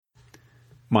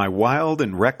My wild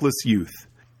and reckless youth.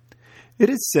 It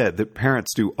is said that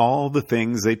parents do all the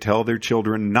things they tell their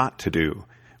children not to do,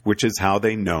 which is how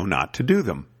they know not to do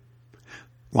them.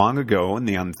 Long ago, in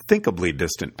the unthinkably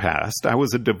distant past, I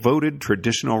was a devoted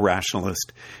traditional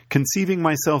rationalist, conceiving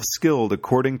myself skilled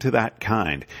according to that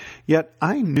kind, yet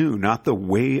I knew not the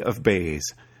way of bays.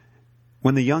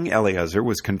 When the young Eliezer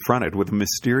was confronted with a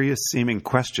mysterious-seeming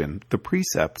question, the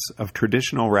precepts of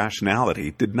traditional rationality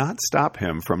did not stop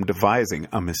him from devising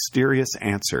a mysterious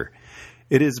answer.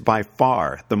 It is by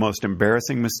far the most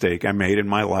embarrassing mistake I made in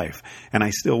my life, and I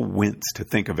still wince to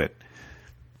think of it.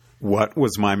 What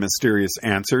was my mysterious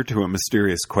answer to a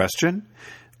mysterious question?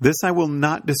 This I will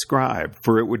not describe,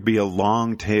 for it would be a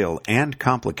long tale and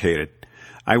complicated.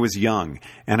 I was young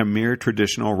and a mere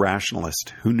traditional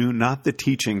rationalist who knew not the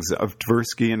teachings of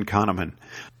Tversky and Kahneman.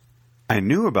 I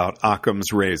knew about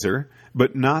Occam's razor,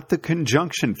 but not the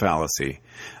conjunction fallacy.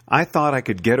 I thought I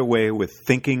could get away with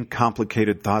thinking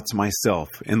complicated thoughts myself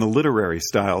in the literary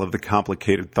style of the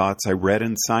complicated thoughts I read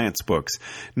in science books,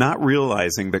 not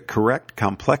realizing that correct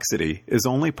complexity is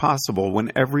only possible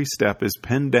when every step is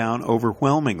pinned down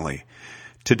overwhelmingly.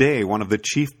 Today, one of the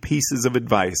chief pieces of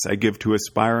advice I give to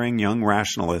aspiring young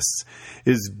rationalists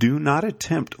is do not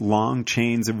attempt long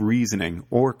chains of reasoning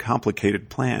or complicated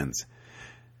plans.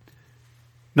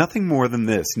 Nothing more than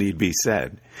this need be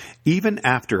said. Even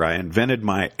after I invented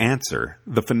my answer,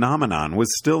 the phenomenon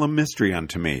was still a mystery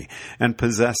unto me, and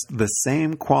possessed the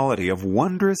same quality of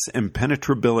wondrous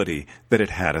impenetrability that it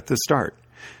had at the start.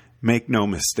 Make no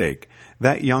mistake,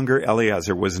 that younger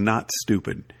Eliezer was not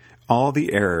stupid. All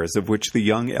the errors of which the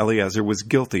young Eliezer was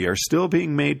guilty are still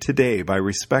being made today by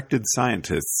respected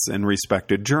scientists and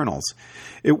respected journals.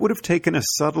 It would have taken a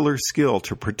subtler skill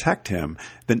to protect him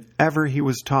than ever he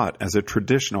was taught as a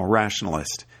traditional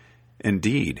rationalist.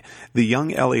 Indeed, the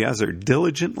young Eliezer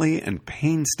diligently and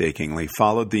painstakingly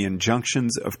followed the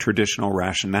injunctions of traditional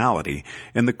rationality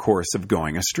in the course of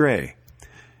going astray.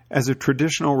 As a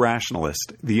traditional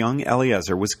rationalist, the young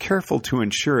Eliezer was careful to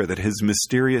ensure that his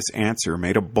mysterious answer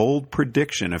made a bold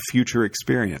prediction of future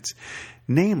experience.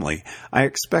 Namely, I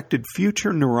expected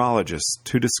future neurologists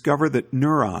to discover that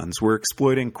neurons were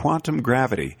exploiting quantum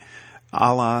gravity,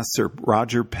 a la Sir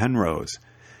Roger Penrose.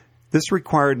 This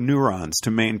required neurons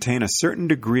to maintain a certain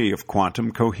degree of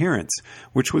quantum coherence,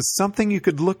 which was something you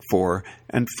could look for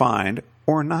and find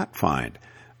or not find.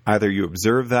 Either you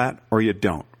observe that or you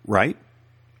don't, right?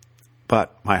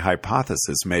 But my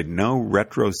hypothesis made no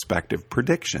retrospective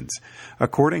predictions.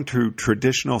 According to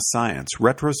traditional science,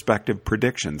 retrospective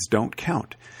predictions don't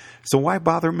count. So why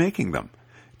bother making them?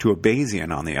 To a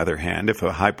Bayesian, on the other hand, if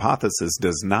a hypothesis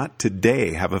does not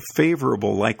today have a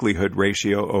favorable likelihood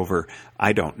ratio over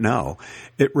I don't know,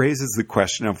 it raises the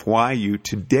question of why you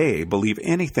today believe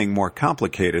anything more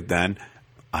complicated than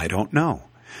I don't know.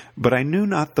 But I knew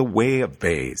not the way of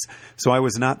Bayes, so I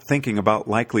was not thinking about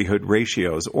likelihood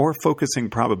ratios or focusing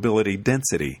probability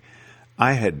density.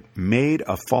 I had made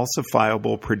a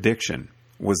falsifiable prediction.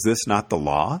 Was this not the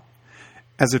law?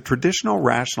 As a traditional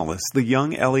rationalist, the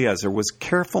young Eliezer was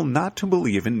careful not to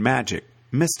believe in magic,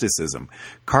 mysticism,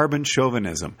 carbon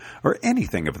chauvinism, or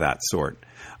anything of that sort.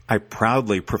 I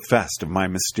proudly professed of my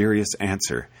mysterious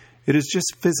answer. It is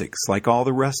just physics like all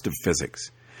the rest of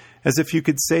physics. As if you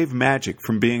could save magic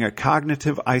from being a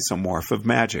cognitive isomorph of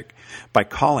magic by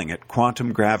calling it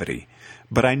quantum gravity.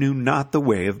 But I knew not the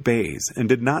way of Bayes, and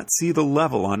did not see the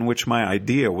level on which my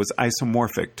idea was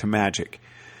isomorphic to magic.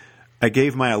 I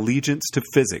gave my allegiance to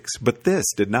physics, but this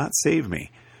did not save me.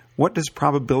 What does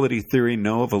probability theory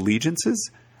know of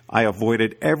allegiances? I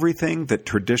avoided everything that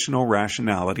traditional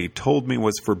rationality told me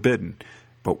was forbidden,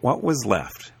 but what was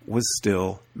left was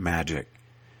still magic.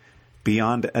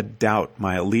 Beyond a doubt,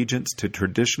 my allegiance to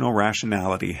traditional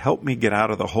rationality helped me get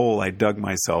out of the hole I dug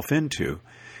myself into.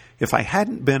 If I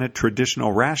hadn't been a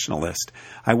traditional rationalist,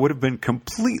 I would have been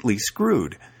completely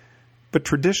screwed. But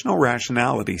traditional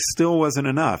rationality still wasn't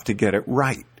enough to get it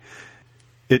right.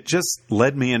 It just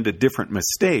led me into different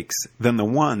mistakes than the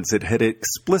ones it had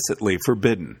explicitly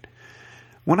forbidden.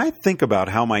 When I think about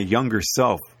how my younger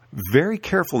self very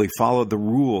carefully followed the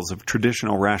rules of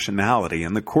traditional rationality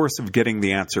in the course of getting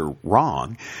the answer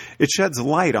wrong, it sheds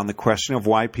light on the question of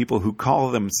why people who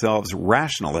call themselves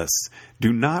rationalists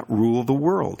do not rule the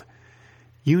world.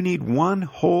 You need one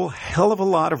whole hell of a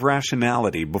lot of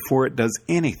rationality before it does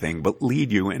anything but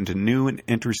lead you into new and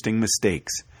interesting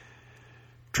mistakes.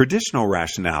 Traditional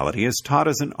rationality is taught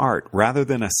as an art rather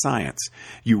than a science.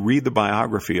 You read the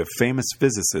biography of famous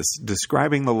physicists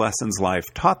describing the lessons life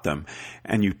taught them,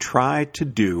 and you try to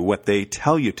do what they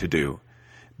tell you to do.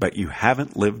 but you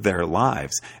haven't lived their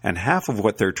lives, and half of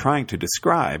what they're trying to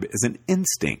describe is an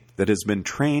instinct that has been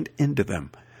trained into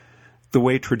them. The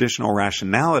way traditional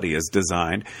rationality is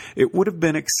designed, it would have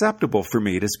been acceptable for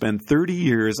me to spend 30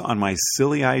 years on my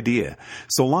silly idea,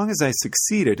 so long as I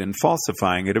succeeded in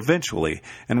falsifying it eventually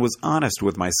and was honest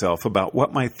with myself about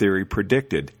what my theory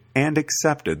predicted and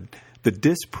accepted the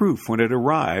disproof when it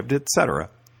arrived,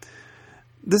 etc.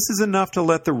 This is enough to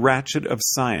let the ratchet of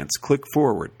science click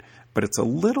forward, but it's a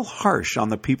little harsh on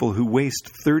the people who waste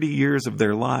 30 years of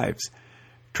their lives.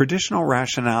 Traditional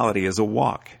rationality is a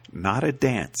walk, not a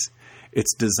dance.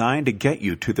 It's designed to get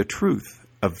you to the truth,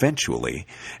 eventually,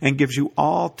 and gives you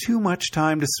all too much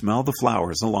time to smell the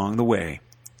flowers along the way.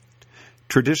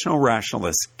 Traditional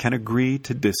rationalists can agree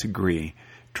to disagree.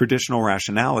 Traditional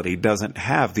rationality doesn't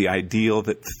have the ideal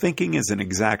that thinking is an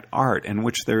exact art in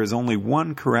which there is only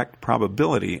one correct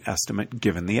probability estimate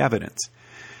given the evidence.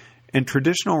 In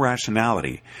traditional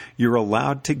rationality, you're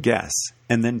allowed to guess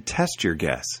and then test your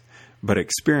guess. But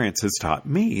experience has taught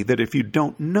me that if you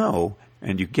don't know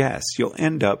and you guess, you'll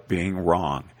end up being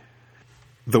wrong.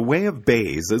 The way of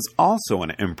Bayes is also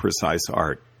an imprecise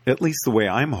art, at least the way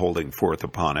I'm holding forth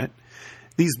upon it.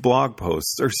 These blog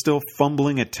posts are still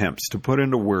fumbling attempts to put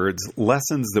into words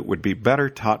lessons that would be better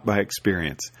taught by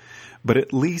experience. But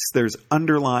at least there's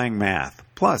underlying math,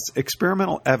 plus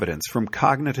experimental evidence from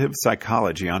cognitive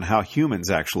psychology on how humans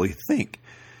actually think.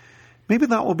 Maybe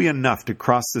that will be enough to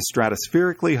cross the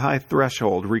stratospherically high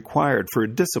threshold required for a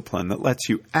discipline that lets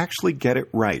you actually get it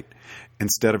right,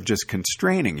 instead of just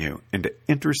constraining you into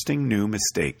interesting new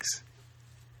mistakes.